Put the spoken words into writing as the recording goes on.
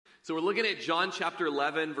So we're looking at John chapter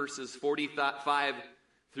 11, verses 45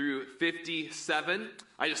 through 57.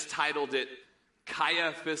 I just titled it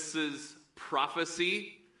Caiaphas'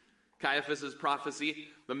 prophecy. Caiaphas' prophecy.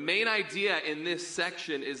 The main idea in this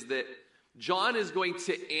section is that John is going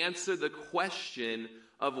to answer the question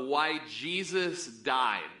of why Jesus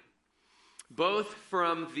died, both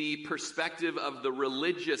from the perspective of the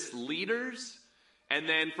religious leaders and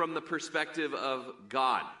then from the perspective of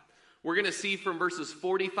God. We're going to see from verses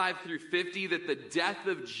 45 through 50 that the death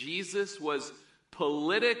of Jesus was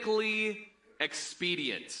politically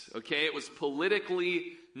expedient, okay? It was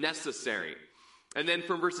politically necessary. And then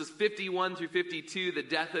from verses 51 through 52, the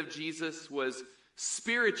death of Jesus was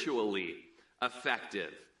spiritually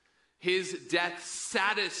effective. His death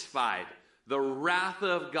satisfied the wrath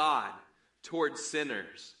of God towards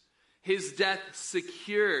sinners. His death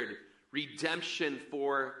secured redemption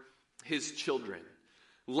for his children.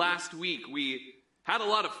 Last week, we had a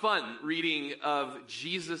lot of fun reading of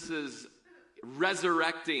Jesus'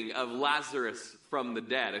 resurrecting of Lazarus from the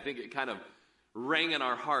dead. I think it kind of rang in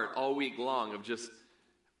our heart all week long of just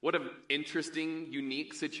what an interesting,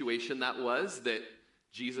 unique situation that was, that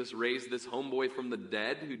Jesus raised this homeboy from the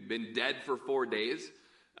dead who'd been dead for 4 days.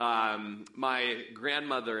 My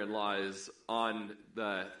grandmother-in-law is on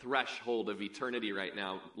the threshold of eternity right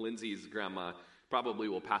now. Lindsay's grandma probably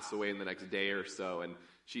will pass away in the next day or so, and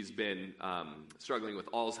she's been struggling with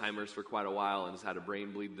Alzheimer's for quite a while and has had a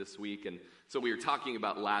brain bleed this week. And so we were talking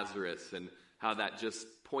about Lazarus and how that just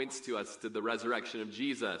points to us to the resurrection of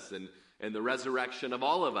Jesus and the resurrection of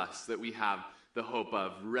all of us, that we have the hope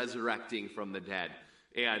of resurrecting from the dead.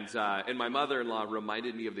 And my mother-in-law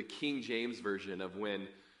reminded me of the King James version of when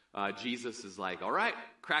Jesus is like, all right,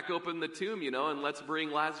 crack open the tomb, and let's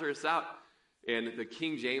bring Lazarus out. And the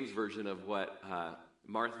King James version of what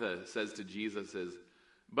Martha says to Jesus is,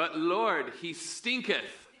 but Lord, he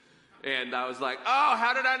stinketh. And I was like, oh,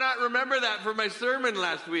 how did I not remember that for my sermon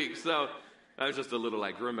last week? So I was just a little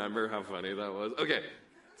like, remember how funny that was? Okay,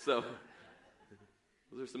 so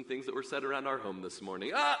those are some things that were said around our home this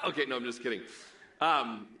morning. Okay, no, I'm just kidding.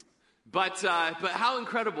 But how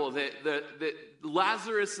incredible that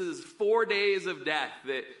Lazarus's 4 days of death,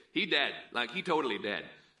 that he dead, like he totally dead,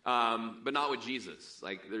 but not with Jesus.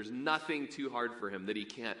 Like there's nothing too hard for him that he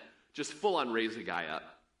can't just full on raise a guy up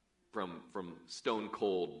from stone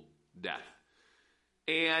cold death.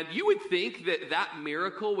 And you would think that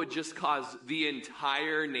miracle would just cause the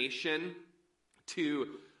entire nation to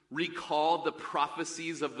recall the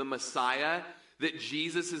prophecies of the Messiah, that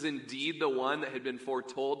Jesus is indeed the one that had been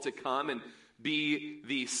foretold to come and be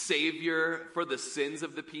the Savior for the sins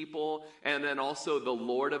of the people, and then also the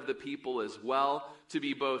Lord of the people as well, to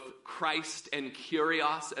be both Christ and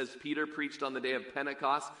Kyrios, as Peter preached on the day of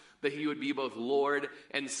Pentecost, that he would be both Lord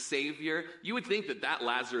and Savior. You would think that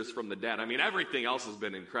Lazarus from the dead, I mean, everything else has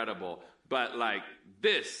been incredible, but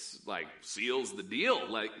this seals the deal.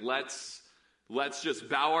 Let's just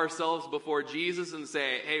bow ourselves before Jesus and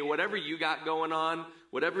say, hey, whatever you got going on,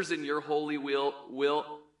 whatever's in your holy will, we're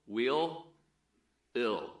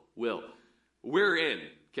in.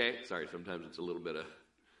 Okay? Sorry, sometimes it's a little bit of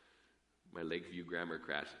my Lakeview grammar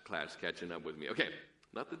class catching up with me. Okay,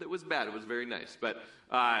 not that it was bad, it was very nice. But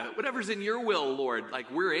whatever's in your will, Lord,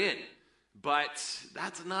 we're in. But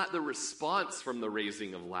that's not the response from the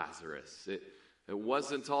raising of Lazarus. It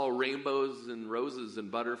wasn't all rainbows and roses and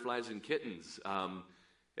butterflies and kittens.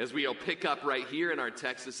 As we'll pick up right here in our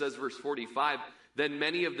text, it says, verse 45, then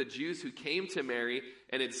many of the Jews who came to Mary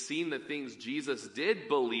and had seen the things Jesus did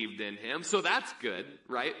believed in him. So that's good,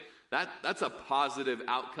 right? That's a positive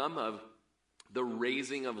outcome of the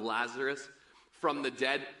raising of Lazarus from the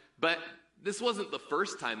dead. But this wasn't the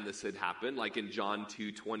first time this had happened, like in John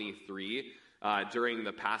 2:23, during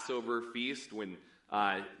the Passover feast when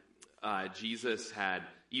Jesus had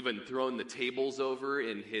even thrown the tables over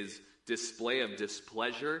in his display of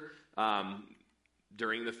displeasure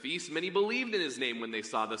during the feast. Many believed in his name when they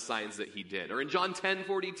saw the signs that he did. Or in John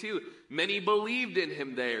 10:42, many believed in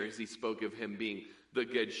him there as he spoke of him being the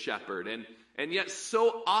good shepherd. And yet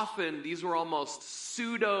so often these were almost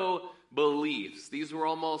pseudo-beliefs. These were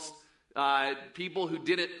almost people who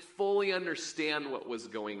didn't fully understand what was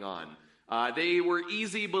going on. They were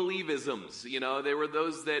easy believisms, They were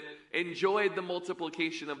those that enjoyed the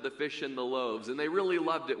multiplication of the fish and the loaves, and they really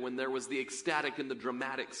loved it when there was the ecstatic and the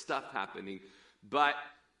dramatic stuff happening. But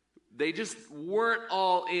they just weren't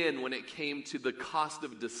all in when it came to the cost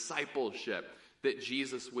of discipleship that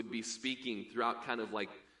Jesus would be speaking throughout kind of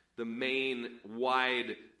the main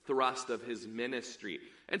wide thrust of his ministry.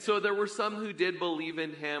 And so there were some who did believe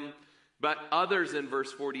in him, but others in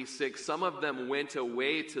verse 46, some of them went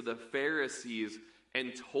away to the Pharisees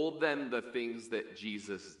and told them the things that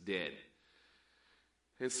Jesus did.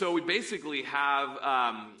 And so we basically have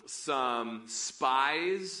some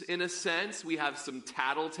spies, in a sense. We have some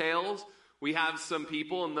tattletales. We have some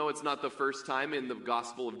people, and though it's not the first time in the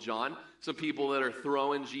Gospel of John, some people that are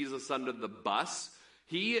throwing Jesus under the bus.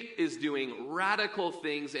 He is doing radical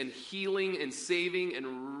things and healing and saving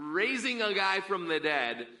and raising a guy from the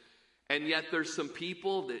dead. And yet there's some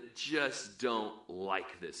people that just don't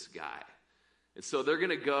like this guy. And so they're going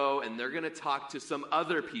to go and they're going to talk to some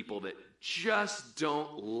other people that just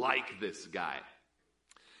don't like this guy.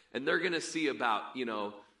 And they're going to see about,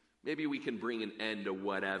 maybe we can bring an end to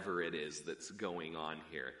whatever it is that's going on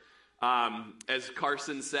here. As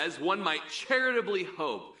Carson says, one might charitably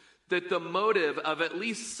hope that the motive of at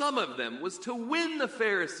least some of them was to win the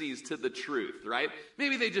Pharisees to the truth, right?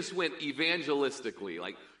 Maybe they just went evangelistically,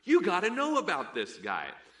 like, you got to know about this guy.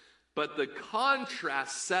 But the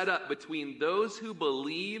contrast set up between those who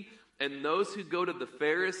believe and those who go to the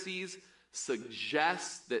Pharisees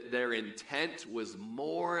suggests that their intent was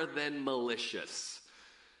more than malicious.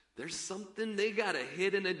 There's something, they got a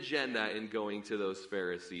hidden agenda in going to those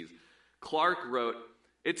Pharisees. Clark wrote,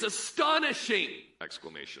 "It's astonishing!" !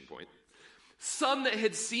 Some that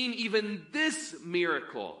had seen even this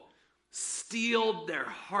miracle steeled their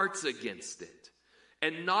hearts against it.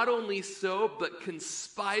 And not only so, but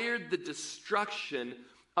conspired the destruction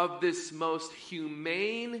of this most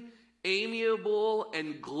humane, amiable,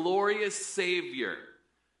 and glorious Savior.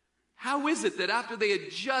 How is it that after they had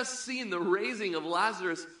just seen the raising of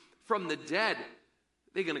Lazarus from the dead,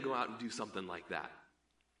 they're going to go out and do something like that?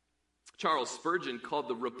 Charles Spurgeon called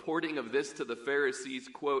the reporting of this to the Pharisees,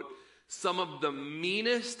 quote, "some of the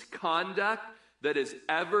meanest conduct that has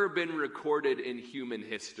ever been recorded in human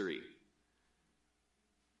history."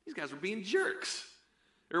 These guys were being jerks.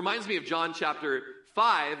 It reminds me of John chapter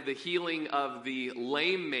 5, the healing of the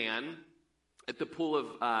lame man at the pool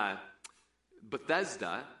of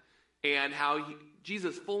Bethesda, and how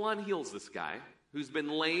Jesus full-on heals this guy who's been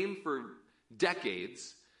lame for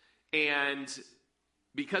decades. And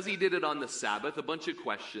because he did it on the Sabbath, a bunch of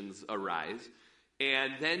questions arise.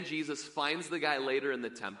 And then Jesus finds the guy later in the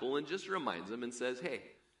temple and just reminds him and says, hey,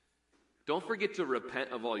 don't forget to repent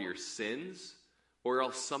of all your sins, or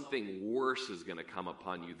else something worse is going to come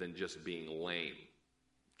upon you than just being lame.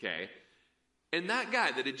 Okay? And that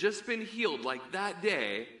guy that had just been healed like that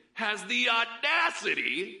day has the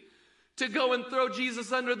audacity to go and throw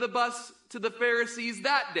Jesus under the bus to the Pharisees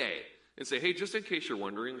that day and say, hey, just in case you're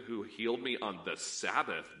wondering who healed me on the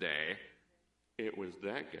Sabbath day, it was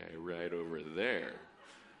that guy right over there.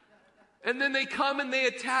 And then they come and they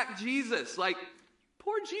attack Jesus. Like,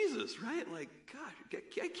 poor Jesus, right? Like, gosh,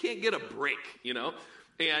 I can't get a break,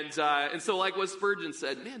 And so like what Spurgeon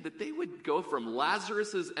said, man, that they would go from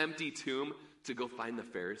Lazarus's empty tomb to go find the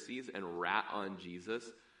Pharisees and rat on Jesus.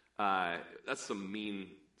 That's some mean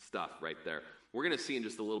stuff right there. We're going to see in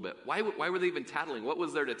just a little bit. Why were they even tattling? What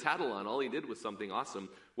was there to tattle on? All he did was something awesome.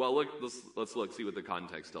 Well, let's look, see what the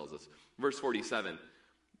context tells us. Verse 47,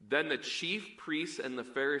 then the chief priests and the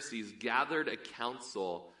Pharisees gathered a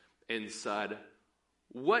council and said,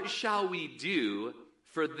 what shall we do?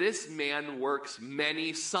 For this man works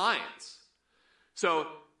many signs. So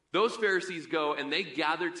those Pharisees go and they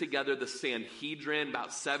gather together the Sanhedrin,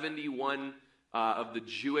 about 71 of the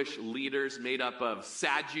Jewish leaders made up of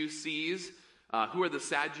Sadducees. Who are the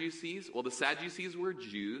Sadducees? Well, the Sadducees were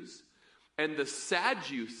Jews, and the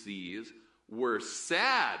Sadducees were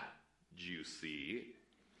sad-juicy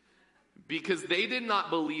because they did not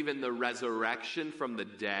believe in the resurrection from the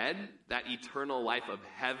dead, that eternal life of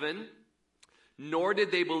heaven, nor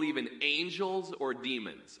did they believe in angels or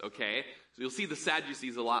demons, okay? So you'll see the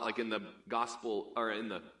Sadducees a lot, like in the gospel, or in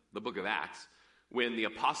the book of Acts, when the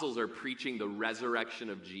apostles are preaching the resurrection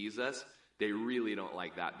of Jesus. They really don't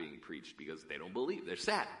like that being preached because they don't believe. They're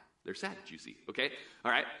sad. They're sad-juicy, okay?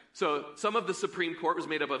 All right? So some of the Supreme Court was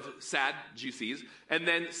made up of sad-juicies, and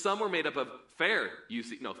then some were made up of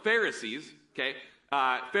Pharisees, okay?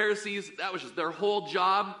 Pharisees, that was just their whole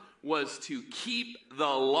job was to keep the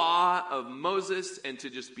law of Moses and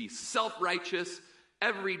to just be self-righteous,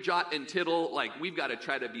 every jot and tittle, like we've got to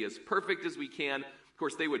try to be as perfect as we can. Of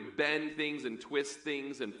course, they would bend things and twist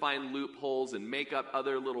things and find loopholes and make up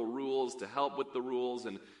other little rules to help with the rules,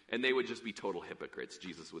 and they would just be total hypocrites,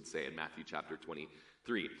 Jesus would say in Matthew chapter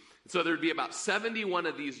 23. So there would be about 71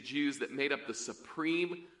 of these Jews that made up the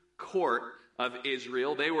Supreme Court of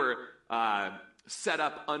Israel. They were set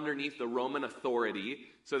up underneath the Roman authority,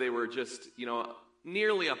 so they were just,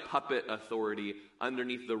 nearly a puppet authority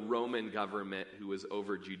underneath the Roman government who was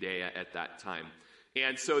over Judea at that time.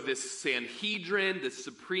 And so this Sanhedrin, the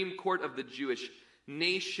Supreme Court of the Jewish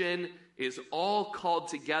nation is all called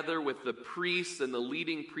together with the priests and the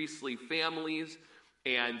leading priestly families,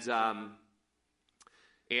 and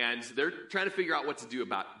they're trying to figure out what to do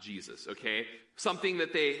about Jesus, okay? Something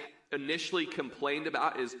that they initially complained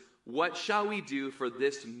about is, what shall we do, for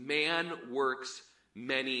this man works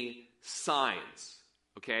many signs,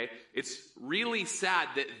 okay? It's really sad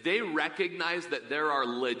that they recognize that there are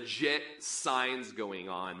legit signs going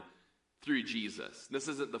on through Jesus. This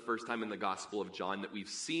isn't the first time in the Gospel of John that we've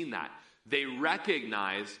seen that. They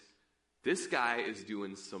recognize this guy is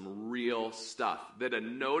doing some real stuff, that a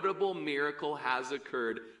notable miracle has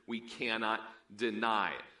occurred we cannot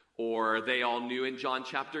deny. Or they all knew in John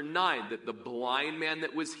chapter 9 that the blind man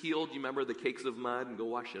that was healed, you remember the cakes of mud and go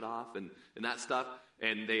wash it off and that stuff?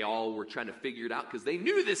 And they all were trying to figure it out because they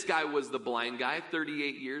knew this guy was the blind guy,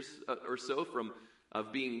 38 years or so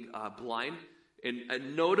of being blind. And a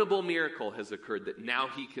notable miracle has occurred that now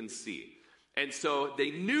he can see. And so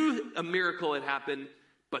they knew a miracle had happened,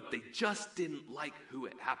 but they just didn't like who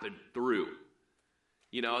it happened through.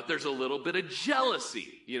 You know, there's a little bit of jealousy,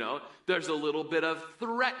 you know. There's a little bit of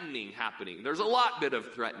threatening happening. There's a lot bit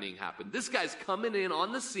of threatening happening. This guy's coming in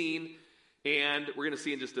on the scene, and we're going to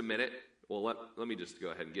see in just a minute. Well, let me just go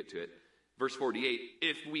ahead and get to it. Verse 48,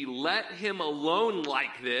 if we let him alone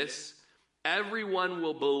like this, everyone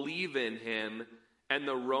will believe in him, and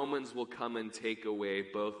the Romans will come and take away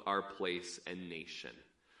both our place and nation.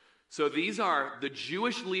 So these are the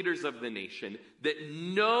Jewish leaders of the nation that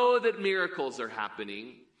know that miracles are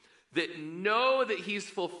happening, that know that he's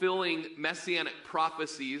fulfilling messianic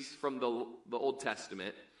prophecies from the Old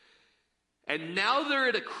Testament. And now they're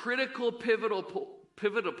at a critical,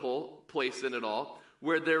 pivotal place in it all,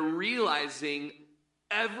 where they're realizing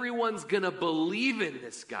everyone's going to believe in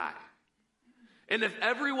this guy. And if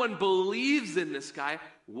everyone believes in this guy,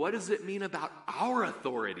 what does it mean about our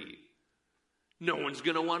authority? No one's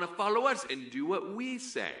going to want to follow us and do what we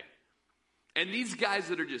say. And these guys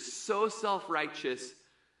that are just so self-righteous,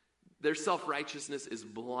 their self-righteousness is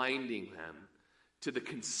blinding them to the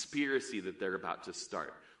conspiracy that they're about to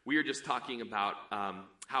start. We were just talking about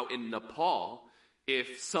how in Nepal,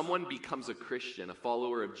 if someone becomes a Christian, a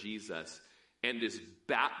follower of Jesus, and is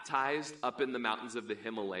baptized up in the mountains of the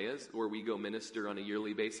Himalayas, where we go minister on a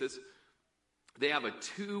yearly basis, they have a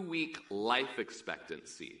 2-week life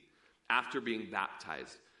expectancy after being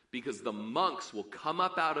baptized, because the monks will come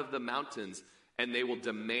up out of the mountains and they will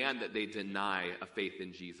demand that they deny a faith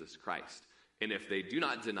in Jesus Christ. And if they do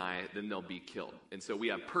not deny it, then they'll be killed. And so we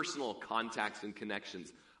have personal contacts and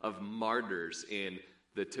connections of martyrs in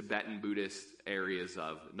the Tibetan Buddhist areas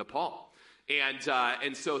of Nepal.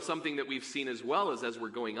 And so something that we've seen as well is as we're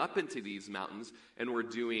going up into these mountains and we're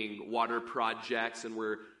doing water projects and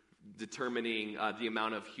we're determining the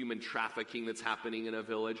amount of human trafficking that's happening in a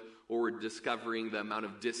village, or we're discovering the amount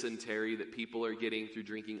of dysentery that people are getting through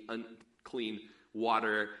drinking unclean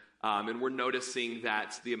water. And we're noticing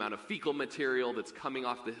that the amount of fecal material that's coming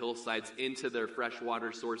off the hillsides into their fresh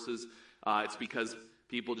water sources, it's because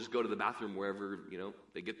people just go to the bathroom wherever,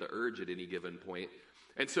 they get the urge at any given point.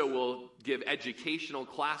 And so we'll give educational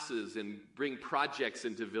classes and bring projects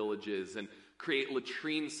into villages and create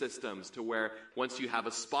latrine systems to where once you have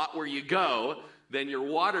a spot where you go, then your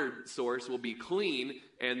water source will be clean,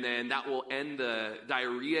 and then that will end the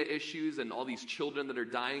diarrhea issues and all these children that are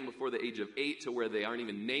dying before the age of 8, to where they aren't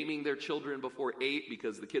even naming their children before 8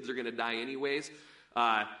 because the kids are going to die anyways.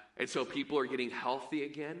 And so people are getting healthy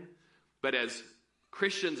again. But as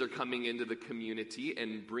Christians are coming into the community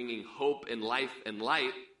and bringing hope and life and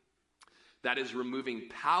light, that is removing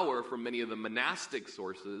power from many of the monastic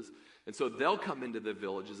sources. And so they'll come into the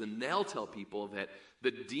villages and they'll tell people that the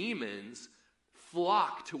demons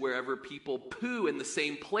flock to wherever people poo in the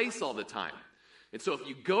same place all the time. And so if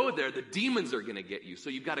you go there, the demons are going to get you. So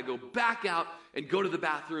you've got to go back out and go to the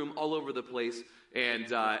bathroom all over the place.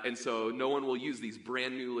 And so no one will use these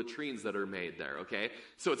brand new latrines that are made there, okay?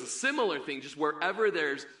 So it's a similar thing, just wherever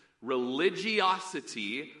there's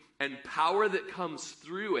religiosity and power that comes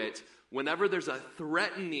through it, whenever there's a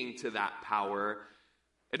threatening to that power,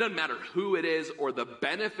 it doesn't matter who it is or the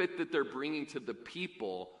benefit that they're bringing to the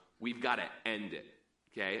people, we've got to end it,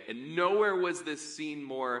 okay? And nowhere was this seen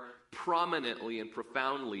more prominently and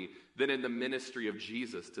profoundly than in the ministry of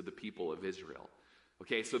Jesus to the people of Israel.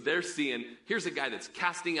 Okay, so they're seeing, here's a guy that's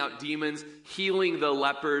casting out demons, healing the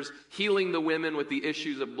lepers, healing the women with the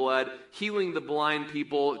issues of blood, healing the blind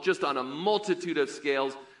people, just on a multitude of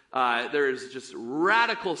scales. There's just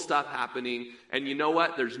radical stuff happening. And you know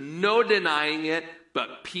what? There's no denying it,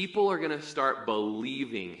 but people are going to start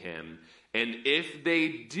believing him. And if they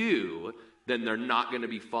do, then they're not going to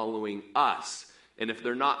be following us. And if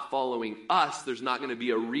they're not following us, there's not going to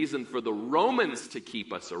be a reason for the Romans to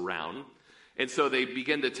keep us around. And so they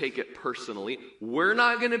begin to take it personally. We're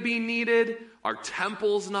not going to be needed. Our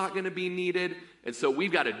temple's not going to be needed. And so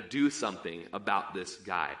we've got to do something about this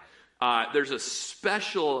guy. There's a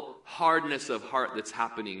special hardness of heart that's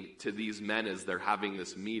happening to these men as they're having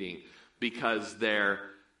this meeting, because they are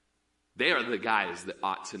the guys that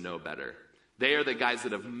ought to know better. They are the guys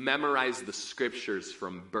that have memorized the scriptures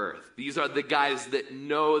from birth. These are the guys that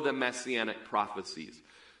know the messianic prophecies.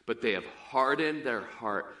 But they have hardened their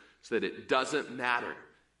heart so that it doesn't matter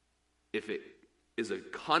if it is a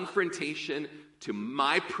confrontation to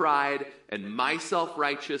my pride and my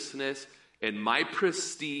self-righteousness and my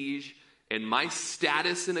prestige and my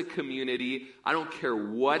status in a community. I don't care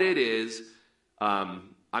what it is.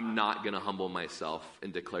 I'm not going to humble myself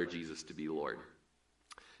and declare Jesus to be Lord.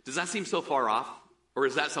 Does that seem so far off? Or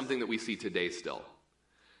is that something that we see today still?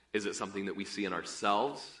 Is it something that we see in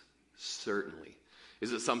ourselves? Certainly.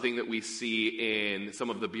 Is it something that we see in some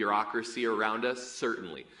of the bureaucracy around us?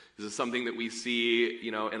 Certainly. Is it something that we see,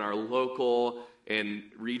 in our local and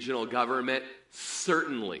regional government?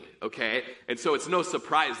 Certainly. Okay? And so it's no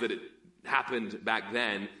surprise that it happened back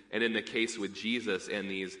then, and in the case with Jesus and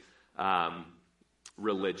these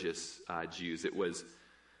religious Jews. It was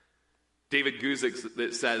David Guzik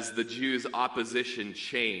that says the Jews' opposition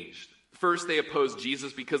changed. First, they opposed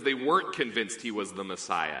Jesus because they weren't convinced he was the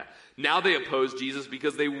Messiah. Now they oppose Jesus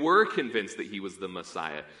because they were convinced that he was the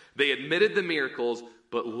Messiah. They admitted the miracles,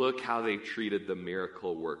 but look how they treated the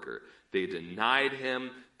miracle worker. They denied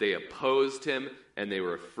him, they opposed him, and they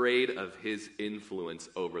were afraid of his influence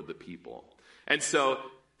over the people. And so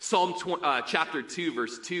Psalm chapter 2,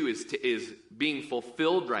 verse 2 is being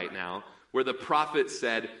fulfilled right now, where the prophet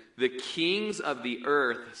said, "The kings of the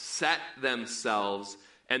earth set themselves,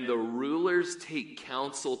 and the rulers take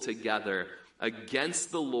counsel together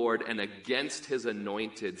against the Lord and against his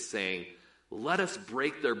anointed, saying, let us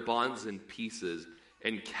break their bonds in pieces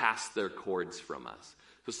and cast their cords from us."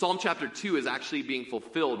 So Psalm chapter 2 is actually being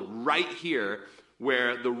fulfilled right here,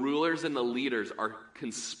 where the rulers and the leaders are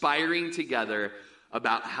conspiring together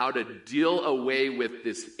about how to deal away with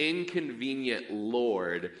this inconvenient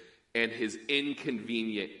Lord and his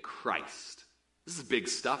inconvenient Christ. This is big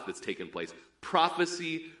stuff that's taken place.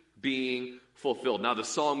 Prophecy being fulfilled. Now the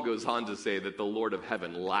psalm goes on to say that the Lord of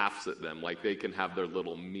heaven laughs at them, like they can have their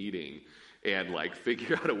little meeting and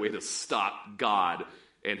figure out a way to stop God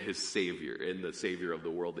and his Savior and the Savior of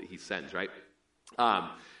the world that he sends, right?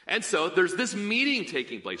 And so there's this meeting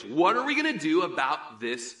taking place. What are we going to do about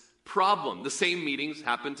this problem? The same meetings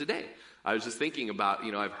happen today. I was just thinking about,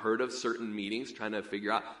 I've heard of certain meetings trying to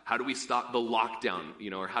figure out how do we stop the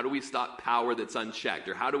lockdown, or how do we stop power that's unchecked,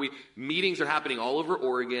 or meetings are happening all over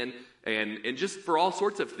Oregon and just for all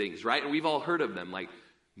sorts of things, right? And we've all heard of them.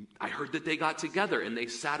 I heard that they got together and they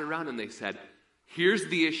sat around and they said, here's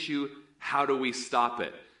the issue, how do we stop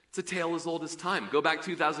it? It's a tale as old as time. Go back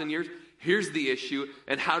 2,000 years, here's the issue,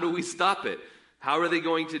 and how do we stop it? How are they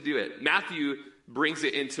going to do it? Matthew brings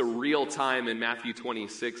it into real time in Matthew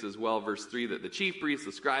 26 as well, verse 3, that the chief priests,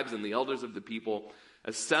 the scribes, and the elders of the people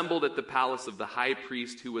assembled at the palace of the high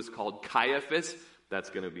priest who was called Caiaphas. That's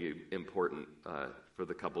going to be important for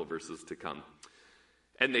the couple of verses to come.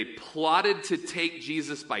 And they plotted to take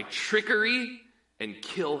Jesus by trickery and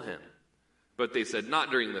kill him. But they said,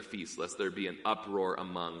 not during the feast, lest there be an uproar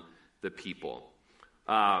among the people.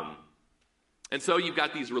 And so you've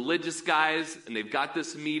got these religious guys, and they've got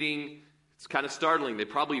this meeting. It's kind of startling. They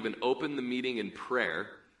probably even opened the meeting in prayer.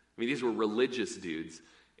 I mean, these were religious dudes.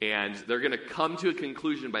 And they're going to come to a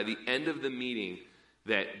conclusion by the end of the meeting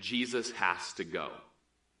that Jesus has to go.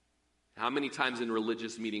 How many times in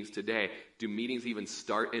religious meetings today do meetings even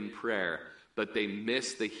start in prayer, but they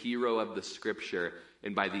miss the hero of the scripture?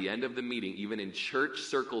 And by the end of the meeting, even in church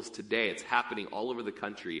circles today, it's happening all over the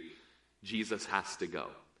country, Jesus has to go.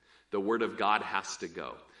 The word of God has to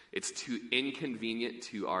go. It's too inconvenient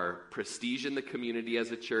to our prestige in the community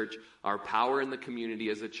as a church, our power in the community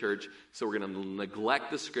as a church. So we're going to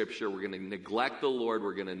neglect the scripture. We're going to neglect the Lord.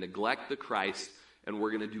 We're going to neglect the Christ. And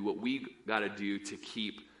we're going to do what we got to do to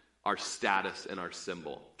keep our status and our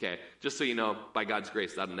symbol. Okay? Just so you know, by God's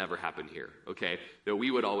grace, that'll never happen here. Okay? That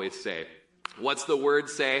we would always say, what's the word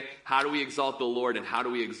say? How do we exalt the Lord and how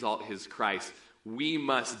do we exalt his Christ? We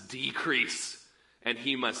must decrease and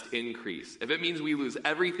he must increase. If it means we lose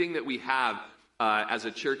everything that we have as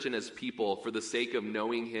a church and as people for the sake of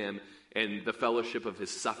knowing him and the fellowship of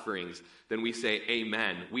his sufferings, then we say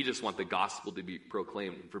amen. We just want the gospel to be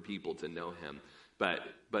proclaimed for people to know him.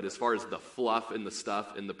 But as far as the fluff and the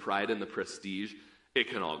stuff and the pride and the prestige, it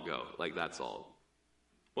can all go. That's all.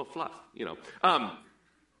 Well, fluff,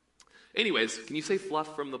 Anyways, can you say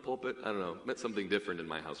fluff from the pulpit? I don't know. It meant something different in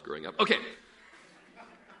my house growing up. Okay.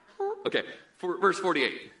 Verse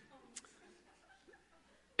 48.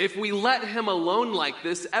 If we let him alone like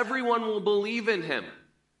this, everyone will believe in him.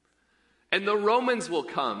 And the Romans will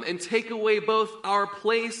come and take away both our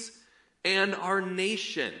place and our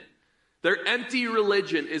nation. Their empty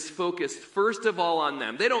religion is focused first of all on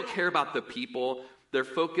them. They don't care about the people. They're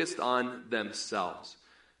focused on themselves.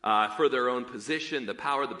 For their own position, the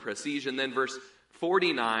power, the prestige. And then verse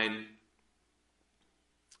 49,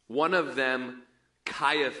 one of them,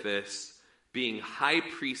 Caiaphas, being high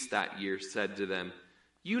priest that year, said to them,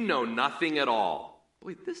 "You know nothing at all."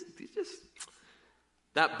 Wait,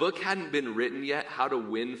 that book hadn't been written yet, How to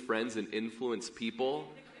Win Friends and Influence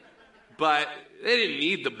People. But they didn't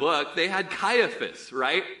need the book. They had Caiaphas,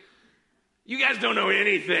 right? You guys don't know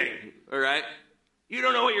anything, all right? You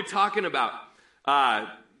don't know what you're talking about.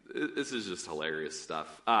 This is just hilarious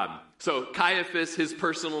stuff. So Caiaphas, his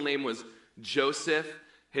personal name was Joseph,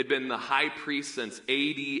 had been the high priest since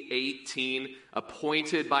AD 18,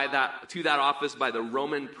 appointed to that office by the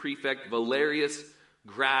Roman prefect Valerius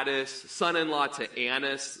Gratus, son-in-law to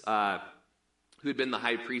Annas, who had been the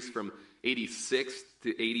high priest from AD 6 to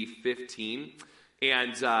AD 15.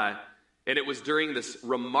 And it was during this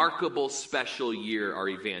remarkable special year, our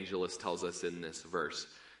evangelist tells us in this verse,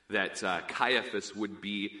 that Caiaphas would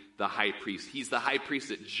be the high priest. He's the high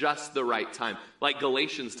priest at just the right time. Like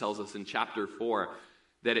Galatians tells us in chapter 4,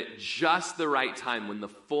 that at just the right time, when the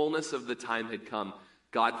fullness of the time had come,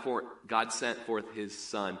 God sent forth his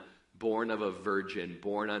son, born of a virgin,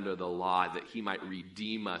 born under the law, that he might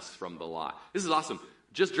redeem us from the law. This is awesome.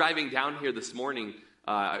 Just driving down here this morning,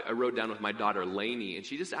 I rode down with my daughter Lainey, and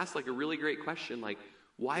she just asked like a really great question, like,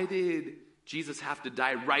 why did Jesus have to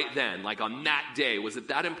die right then, like on that day? Was it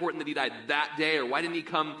that important that he died that day, or why didn't he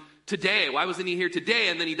come today? Why wasn't he here today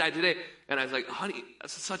and then he died today? And I was like, honey,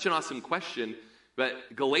 that's such an awesome question.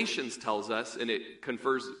 But Galatians tells us, and it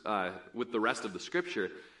confers with the rest of the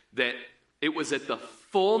scripture, that it was at the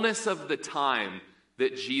fullness of the time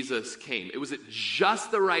that Jesus came. It was at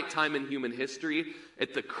just the right time in human history,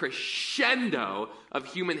 at the crescendo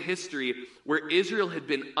of human history, where Israel had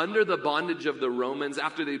been under the bondage of the Romans.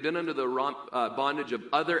 After they'd been under the bondage of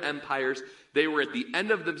other empires, they were at the end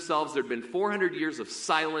of themselves. There'd been 400 years of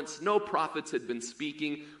silence. No prophets had been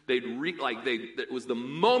speaking. It was the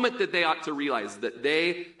moment that they ought to realize that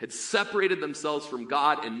they had separated themselves from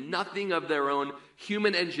God, and nothing of their own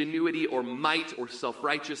human ingenuity or might or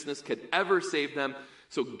self-righteousness could ever save them.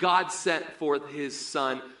 So God sent forth his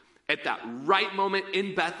son at that right moment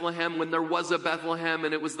in Bethlehem, when there was a Bethlehem,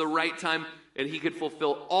 and it was the right time, and he could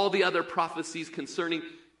fulfill all the other prophecies concerning,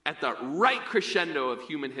 at the right crescendo of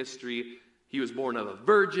human history. He was born of a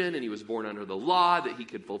virgin, and he was born under the law, that he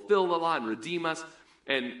could fulfill the law and redeem us.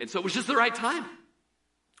 And so it was just the right time.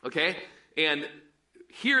 Okay? And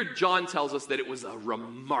here John tells us that it was a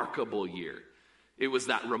remarkable year. It was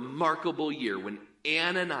that remarkable year when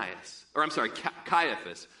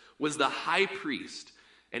Caiaphas was the high priest,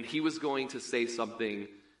 and he was going to say something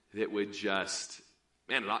that would just,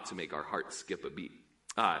 it ought to make our hearts skip a beat.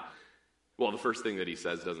 Well, the first thing that he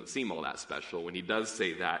says doesn't seem all that special. When he does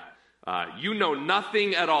say that, you know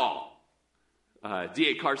nothing at all.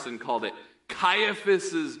 D.A. Carson called it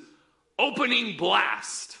Caiaphas's opening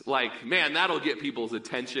blast. Like, man, that'll get people's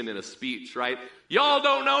attention in a speech, right? Y'all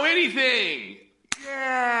don't know anything.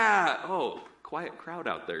 Yeah. Oh, quiet crowd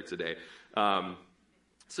out there today.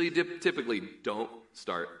 So you typically don't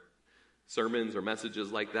start sermons or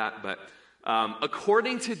messages like that. But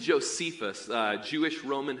according to Josephus, a Jewish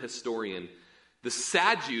Roman historian, the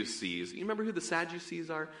Sadducees, you remember who the Sadducees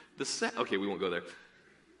are? Okay, we won't go there.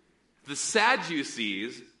 The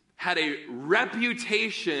Sadducees had a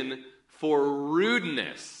reputation for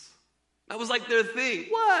rudeness. That was like their thing.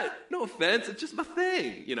 What? No offense, it's just my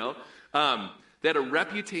thing, They had a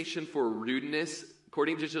reputation for rudeness,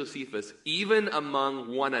 according to Josephus, even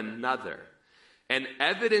among one another. And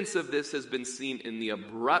evidence of this has been seen in the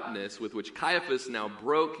abruptness with which Caiaphas now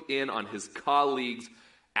broke in on his colleagues'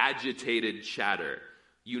 agitated chatter.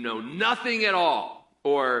 You know nothing at all.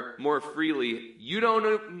 Or more freely, you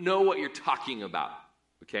don't know what you're talking about.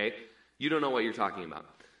 Okay? You don't know what you're talking about.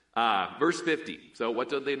 Verse 50. So what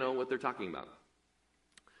don't they know what they're talking about?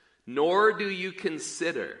 Nor do you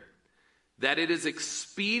consider that it is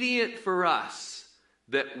expedient for us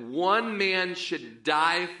that one man should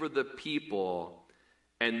die for the people,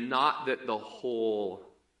 and not that the whole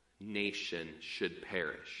nation should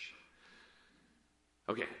perish.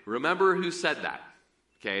 Okay, remember who said that?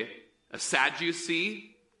 Okay, a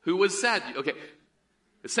Sadducee. Who was Sadducee? Okay,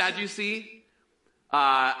 a Sadducee,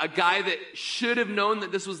 a guy that should have known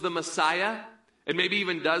that this was the Messiah, and maybe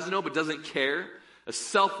even does know but doesn't care, a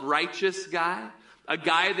self-righteous guy, a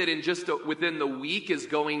guy that in just within the week is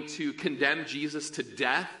going to condemn Jesus to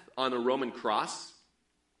death on a Roman cross.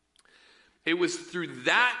 It was through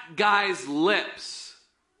that guy's lips,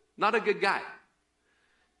 not a good guy,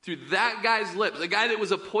 through that guy's lips, a guy that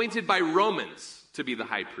was appointed by Romans to be the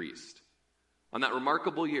high priest on that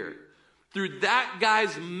remarkable year, through that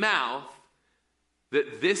guy's mouth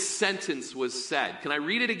that this sentence was said. Can I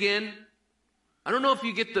read it again? I don't know if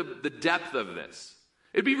you get the depth of this.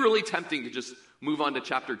 It'd be really tempting to just move on to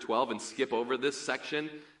chapter 12 and skip over this section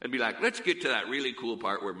and be like, let's get to that really cool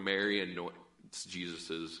part where Mary anoints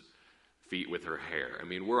Jesus' feet with her hair. I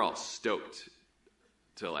mean, we're all stoked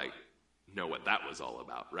to know what that was all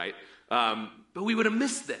about, right? But we would have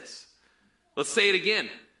missed this. Let's say it again.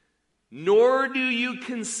 Nor do you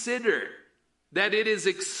consider that it is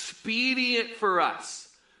expedient for us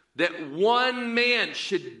that one man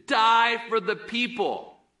should die for the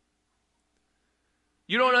people.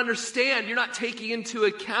 You don't understand. You're not taking into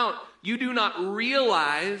account. You do not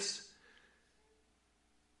realize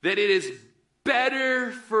that it is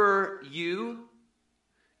better for you.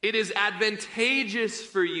 It is advantageous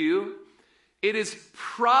for you. It is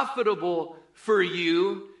profitable for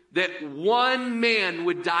you that one man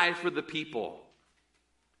would die for the people.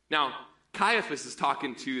 Now, Caiaphas is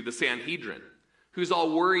talking to the Sanhedrin, who's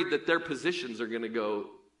all worried that their positions are going to go,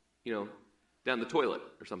 down the toilet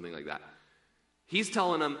or something like that. He's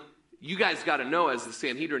telling them, you guys got to know as the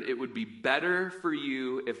Sanhedrin, it would be better for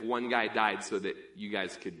you if one guy died so that you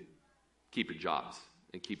guys could keep your jobs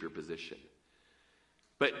and keep your position.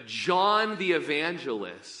 But John the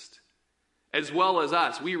evangelist, as well as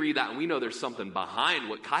us, we read that and we know there's something behind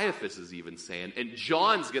what Caiaphas is even saying. And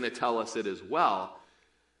John's going to tell us it as well,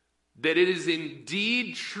 that it is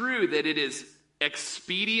indeed true that it is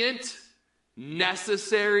expedient,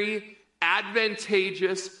 necessary,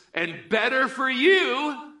 advantageous, and better for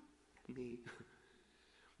you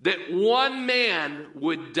that one man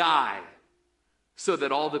would die so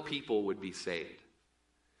that all the people would be saved.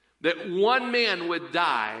 That one man would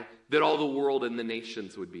die that all the world and the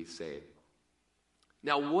nations would be saved.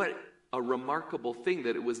 Now, what a remarkable thing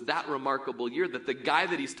that it was that remarkable year that the guy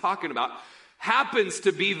that he's talking about happens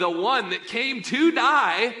to be the one that came to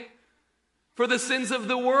die for the sins of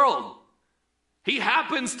the world. He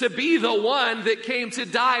happens to be the one that came to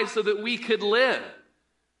die so that we could live.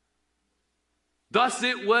 Thus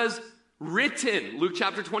it was written, Luke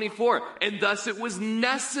chapter 24, and thus it was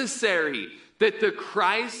necessary that the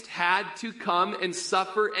Christ had to come and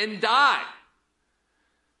suffer and die.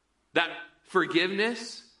 That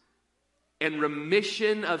forgiveness and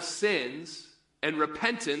remission of sins and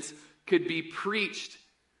repentance could be preached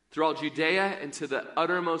through all Judea and to the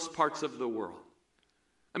uttermost parts of the world.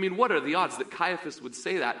 I mean, what are the odds that Caiaphas would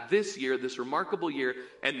say that this year, this remarkable year,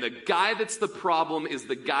 and the guy that's the problem is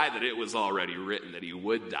the guy that it was already written that he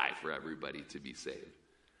would die for everybody to be saved?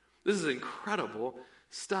 This is incredible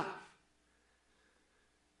stuff.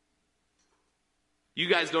 You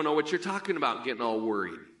guys don't know what you're talking about getting all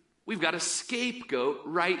worried. We've got a scapegoat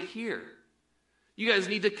right here. You guys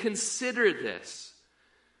need to consider this.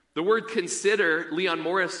 The word consider, Leon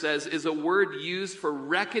Morris says, is a word used for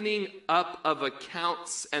reckoning up of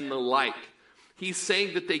accounts and the like. He's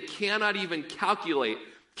saying that they cannot even calculate,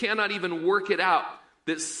 cannot even work it out,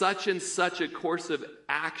 that such and such a course of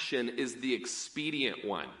action is the expedient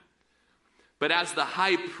one. But as the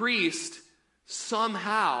high priest,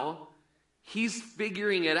 somehow, he's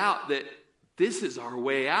figuring it out that this is our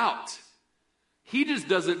way out. He just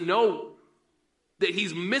doesn't know that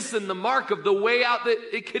he's missing the mark of the way out that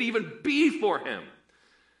it could even be for him.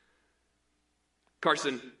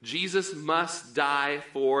 Carson, Jesus must die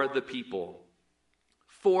for the people.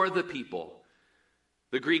 For the people.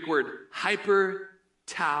 The Greek word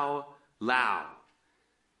hyper-tau lau.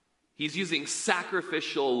 He's using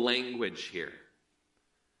sacrificial language here.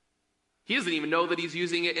 He doesn't even know that he's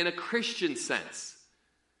using it in a Christian sense.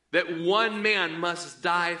 That one man must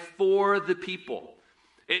die for the people.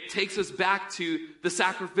 It takes us back to the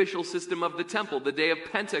sacrificial system of the temple, the day of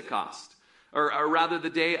Pentecost, or rather the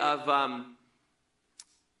day of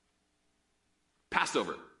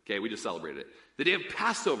Passover. Okay, we just celebrated it. The day of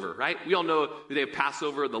Passover, right? We all know the day of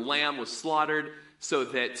Passover, the lamb was slaughtered so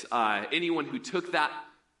that anyone who took that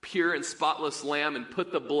pure and spotless lamb and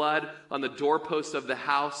put the blood on the doorpost of the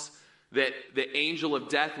house, that the angel of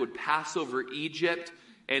death would pass over Egypt.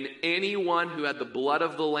 And anyone who had the blood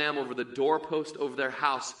of the lamb over the doorpost over their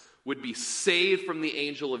house would be saved from the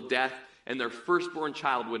angel of death, and their firstborn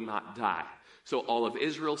child would not die. So all of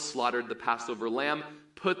Israel slaughtered the Passover lamb,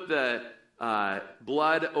 put the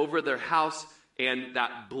blood over their house, and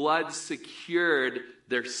that blood secured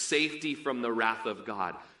their safety from the wrath of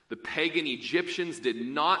God. The pagan Egyptians did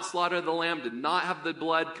not slaughter the lamb, did not have the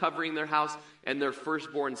blood covering their house, and their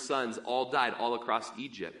firstborn sons all died all across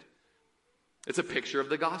Egypt. It's a picture of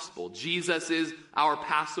the gospel. Jesus is our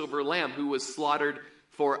Passover lamb who was slaughtered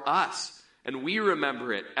for us. And we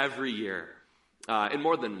remember it every year, and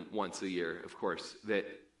more than once a year, of course, that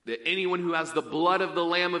anyone who has the blood of the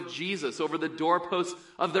Lamb of Jesus over the doorposts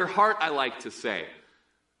of their heart, I like to say,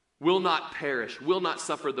 will not perish, will not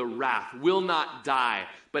suffer the wrath, will not die,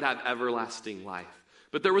 but have everlasting life.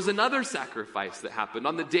 But there was another sacrifice that happened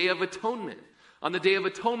on the Day of Atonement. On the Day of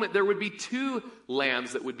Atonement, there would be 2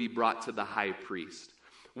 lambs that would be brought to the high priest.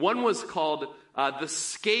 One was called the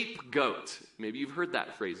scapegoat. Maybe you've heard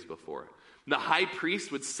that phrase before. The high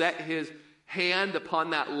priest would set his hand upon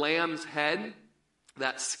that lamb's head,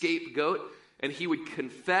 that scapegoat, and he would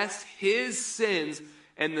confess his sins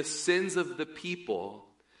and the sins of the people.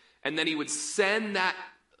 And then he would send that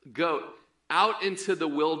goat out into the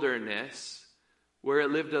wilderness where it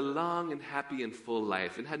lived a long and happy and full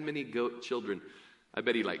life and had many goat children. I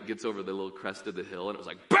bet he gets over the little crest of the hill and it was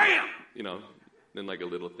like, bam! Then a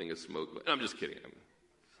little thing of smoke. But I'm just kidding. I'm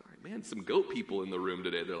sorry, man, some goat people in the room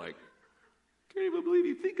today. They're like, can't even believe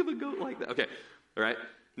you think of a goat like that. Okay, all right.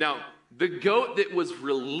 Now, the goat that was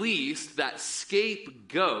released, that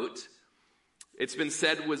scapegoat, it's been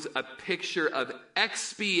said was a picture of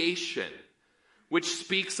expiation, which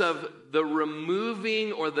speaks of the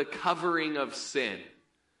removing or the covering of sin.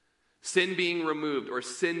 Sin being removed or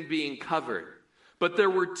sin being covered. But there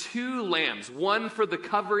were 2 lambs, one for the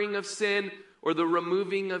covering of sin or the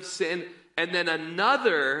removing of sin, and then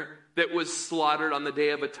another that was slaughtered on the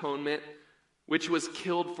Day of Atonement, which was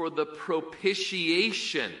killed for the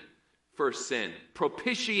propitiation for sin.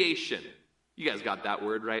 Propitiation. You guys got that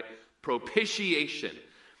word, right? Propitiation.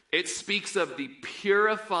 It speaks of the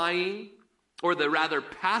purifying, or the rather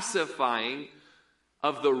pacifying,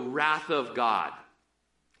 of the wrath of God.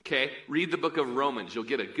 Okay? Read the book of Romans. You'll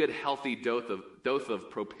get a good, healthy dose of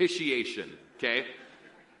propitiation. Okay?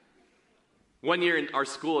 One year in our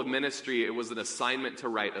school of ministry, it was an assignment to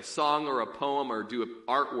write a song or a poem or do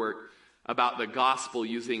artwork about the gospel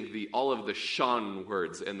using all of the Sean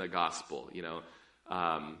words in the gospel.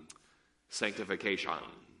 Sanctification,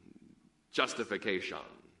 justification,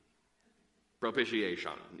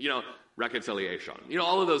 propitiation, reconciliation,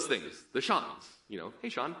 all of those things. The Seans, hey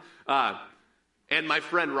Sean. And my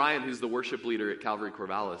friend Ryan, who's the worship leader at Calvary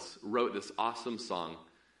Corvallis, wrote this awesome song.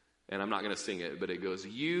 And I'm not going to sing it, but it goes,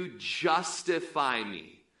 you justify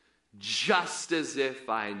me just as if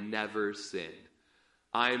I never sinned.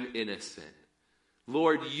 I'm innocent.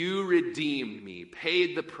 Lord, you redeemed me,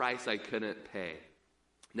 paid the price I couldn't pay.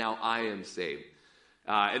 Now I am saved.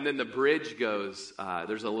 And then the bridge goes,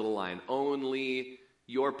 there's a little line, only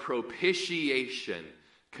your propitiation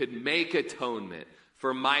could make atonement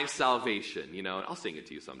for my salvation. I'll sing it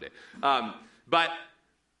to you someday. But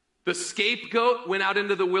the scapegoat went out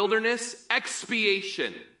into the wilderness,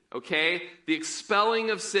 expiation. Okay? The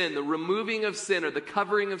expelling of sin, the removing of sin, or the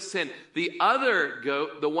covering of sin. The other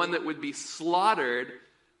goat, the one that would be slaughtered,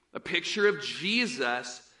 a picture of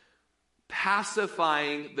Jesus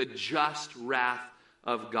pacifying the just wrath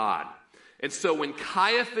of God. And so when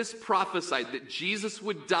Caiaphas prophesied that Jesus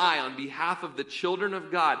would die on behalf of the children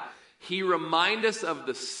of God, he reminded us of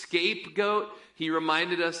the scapegoat. He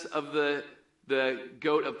reminded us of the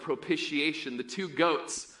goat of propitiation, the 2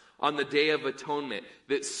 goats on the Day of Atonement,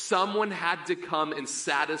 that someone had to come and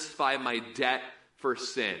satisfy my debt for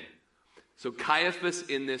sin. So Caiaphas,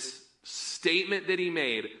 in this statement that he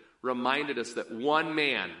made, reminded us that one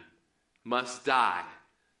man must die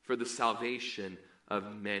for the salvation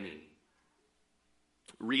of many.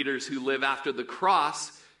 Readers who live after the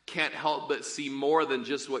cross can't help but see more than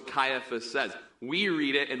just what Caiaphas says. We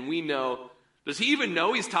read it and we know, does he even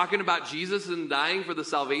know he's talking about Jesus and dying for the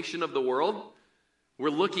salvation of the world? We're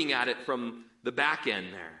looking at it from the back end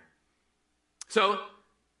there. So,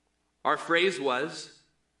 our phrase was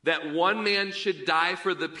that one man should die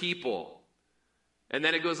for the people. And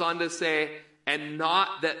then it goes on to say, and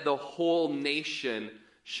not that the whole nation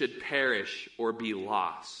should perish or be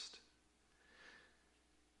lost.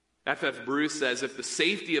 F.F. Bruce says, if the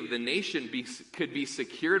safety of the nation could be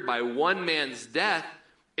secured by one man's death,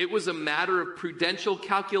 it was a matter of prudential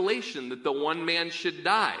calculation that the one man should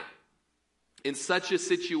die. In such a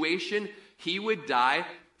situation, he would die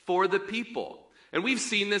for the people. And we've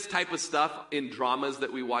seen this type of stuff in dramas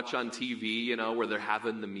that we watch on TV, where they're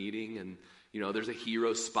having the meeting and, there's a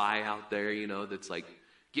hero spy out there, that's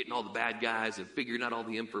getting all the bad guys and figuring out all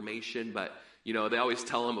the information. But, You know, they always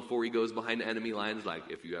tell him before he goes behind enemy lines, like,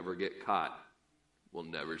 if you ever get caught, we'll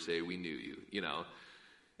never say we knew you, you know.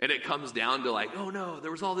 And it comes down to like, oh no, there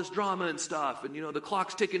was all this drama and stuff, and you know, the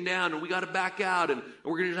clock's ticking down, and we got to back out, and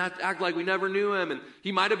we're going to have to act like we never knew him, and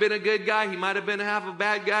he might have been a good guy, he might have been half a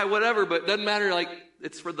bad guy, whatever, but it doesn't matter, like,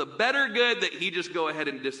 it's for the better good that he just go ahead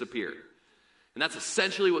and disappear. And that's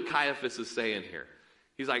essentially what Caiaphas is saying here.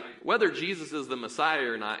 He's like, whether Jesus is the Messiah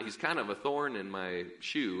or not, he's kind of a thorn in my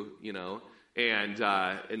shoe, you know, and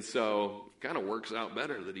so it kind of works out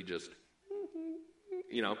better that he just,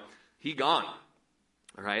 you know, he gone.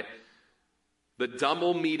 All right? The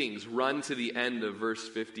double meetings run to the end of verse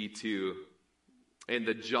 52. And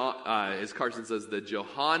as Carson says, the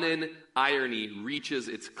Johannine irony reaches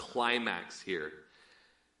its climax here.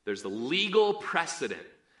 There's a legal precedent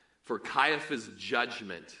for Caiaphas'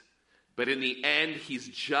 judgment. But in the end, he's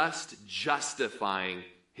just justifying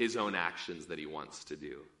his own actions that he wants to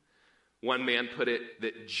do. One man put it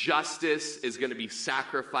that justice is going to be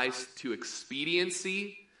sacrificed to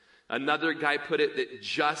expediency. Another guy put it that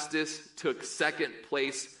justice took second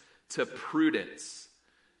place to prudence,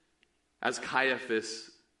 as Caiaphas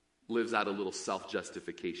lives out a little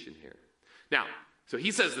self-justification here. Now, so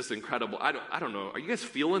he says this incredible, I don't know, are you guys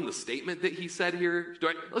feeling the statement that he said here?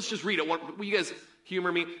 Let's just read it. Will you guys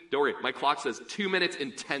humor me? Don't worry, my clock says 2 minutes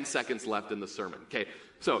and 10 seconds left in the sermon. Okay,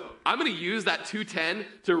 so I'm going to use that 2:10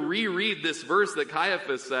 to reread this verse that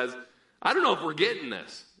Caiaphas says. I don't know if we're getting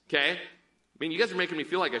this, okay? I mean, you guys are making me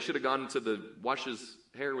feel like I should have gone to the wash his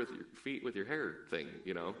hair with your feet with your hair thing,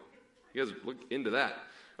 you know. You guys look into that.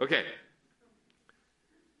 Okay.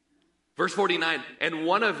 Verse 49, and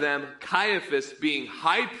one of them, Caiaphas, being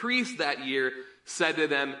high priest that year, said to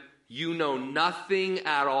them, you know nothing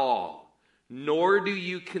at all, nor do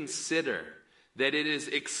you consider that it is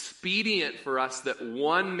expedient for us that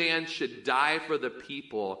one man should die for the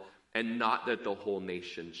people and not that the whole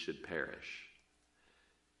nation should perish.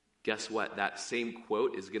 Guess what? That same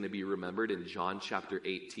quote is going to be remembered in John chapter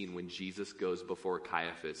 18 when Jesus goes before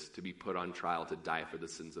Caiaphas to be put on trial to die for the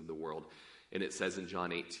sins of the world. And it says in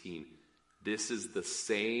John 18, this is the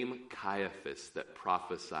same Caiaphas that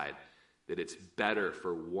prophesied that it's better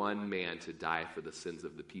for one man to die for the sins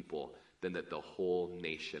of the people than that the whole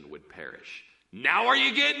nation would perish. Now are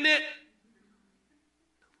you getting it?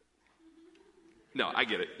 No, I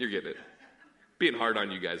get it. You're getting it. Being hard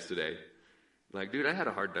on you guys today. Like, dude, I had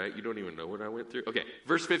a hard night. You don't even know what I went through. Okay,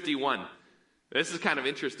 verse 51. This is kind of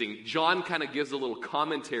interesting. John kind of gives a little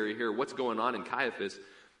commentary here. What's going on in Caiaphas? It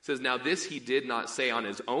says, now this he did not say on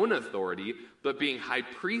his own authority, but being high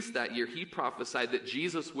priest that year, he prophesied that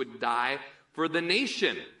Jesus would die for the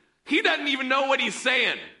nation. He doesn't even know what he's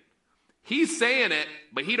saying. He's saying it,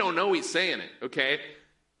 but he don't know he's saying it, okay?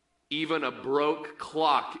 Even a broke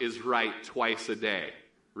clock is right twice a day,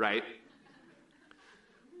 right?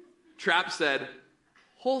 Trapp said,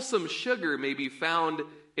 wholesome sugar may be found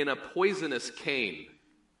in a poisonous cane.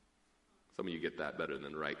 Some of you get that better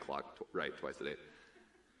than right clock, right twice a day.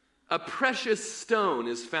 A precious stone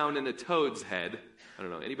is found in a toad's head. I don't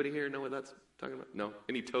know. Anybody here know what that's talking about? No?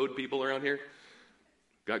 Any toad people around here?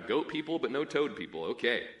 Got goat people, but no toad people.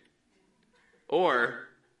 Okay. Or,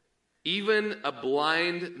 even a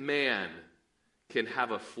blind man can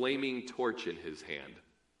have a flaming torch in his hand.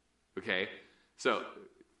 Okay? So,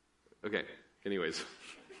 okay, anyways.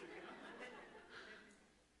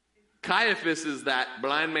 Caiaphas is that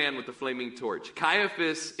blind man with the flaming torch.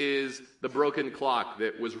 Caiaphas is the broken clock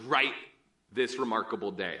that was right this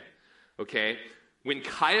remarkable day. Okay? When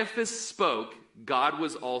Caiaphas spoke, God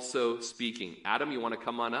was also speaking. Adam, you want to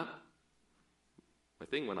come on up? My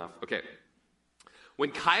thing went off. Okay. When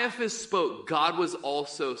Caiaphas spoke, God was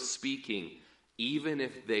also speaking, even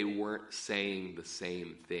if they weren't saying the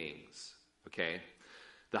same things. Okay?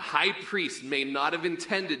 The high priest may not have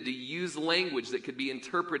intended to use language that could be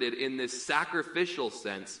interpreted in this sacrificial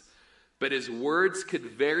sense, but his words could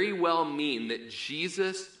very well mean that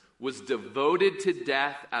Jesus was devoted to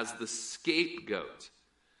death as the scapegoat,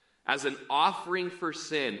 as an offering for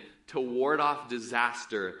sin to ward off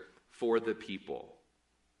disaster for the people.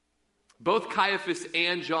 Both Caiaphas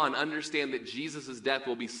and John understand that Jesus' death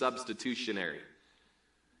will be substitutionary.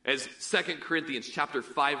 As 2 Corinthians chapter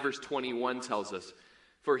 5, verse 21 tells us,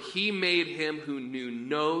 for he made him who knew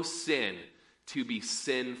no sin to be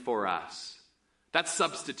sin for us. That's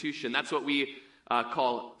substitution. That's what we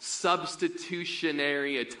call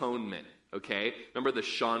substitutionary atonement. Okay? Remember the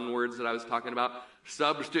Sean words that I was talking about?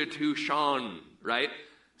 Substitution, right?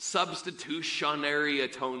 Substitutionary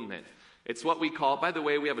atonement. It's what we call, by the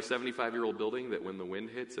way, we have a 75-year-old building that when the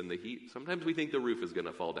wind hits and the heat, sometimes we think the roof is going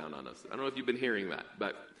to fall down on us. I don't know if you've been hearing that,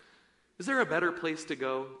 but Is there a better place to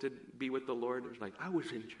go to be with the Lord? It's like, I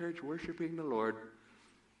was in church worshiping the Lord.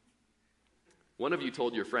 One of you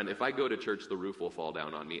told your friend, if I go to church, the roof will fall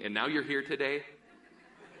down on me. And now you're here today?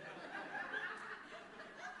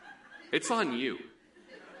 It's on you.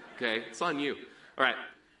 Okay? It's on you. All right.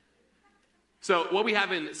 So what we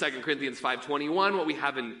have in 2 Corinthians 5:21, what we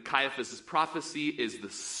have in Caiaphas' prophecy is the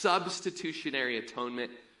substitutionary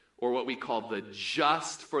atonement, or what we call the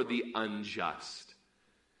just for the unjust.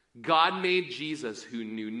 God made Jesus, who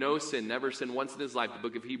knew no sin, never sinned once in his life. The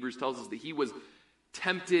book of Hebrews tells us that he was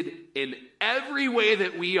tempted in every way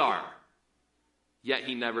that we are, yet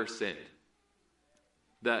he never sinned.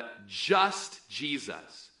 The just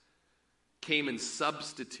Jesus came and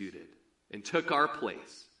substituted and took our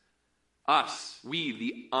place. Us, we,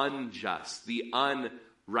 the unjust, the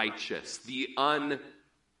unrighteous, the unright.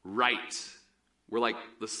 We're like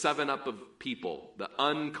the 7-Up of people, the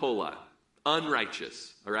uncola,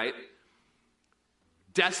 unrighteous, all right?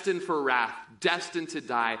 Destined for wrath, destined to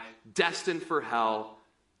die, destined for hell,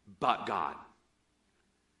 but God.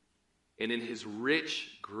 And in his rich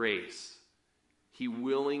grace, he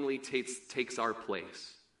willingly takes our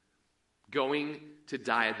place, going to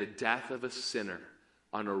die the death of a sinner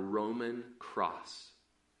on a Roman cross,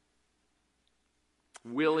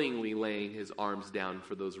 willingly laying his arms down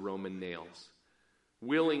for those Roman nails,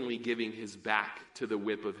 willingly giving his back to the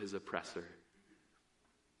whip of his oppressor,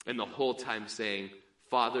 and the whole time saying,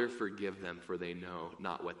 Father, forgive them, for they know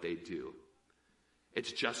not what they do.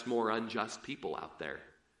 It's just more unjust people out there.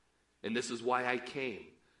 And this is why I came.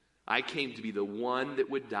 I came to be the one that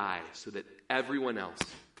would die so that everyone else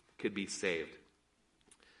could be saved.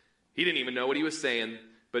 He didn't even know what he was saying,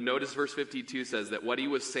 but notice verse 52 says that what he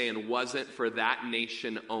was saying wasn't for that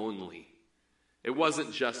nation only. It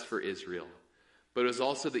wasn't just for Israel, but it was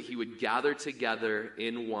also that he would gather together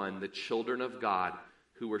in one the children of God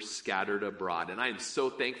who were scattered abroad. And I am so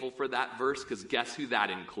thankful for that verse, because guess who that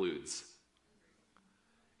includes?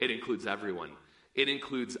 It includes everyone. It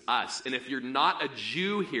includes us. And if you're not a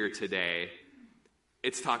Jew here today,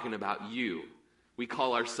 it's talking about you. We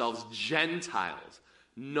call ourselves Gentiles,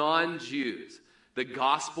 non-Jews. The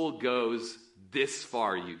gospel goes this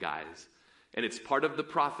far, you guys. And it's part of the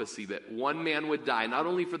prophecy that one man would die, not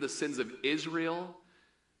only for the sins of Israel,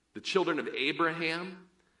 the children of Abraham,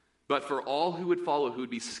 but for all who would follow, who would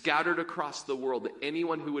be scattered across the world,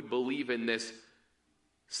 anyone who would believe in this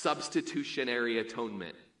substitutionary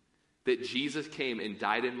atonement, that Jesus came and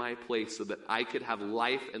died in my place so that I could have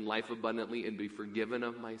life and life abundantly and be forgiven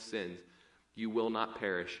of my sins. You will not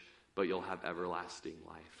perish, but you'll have everlasting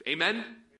life. Amen?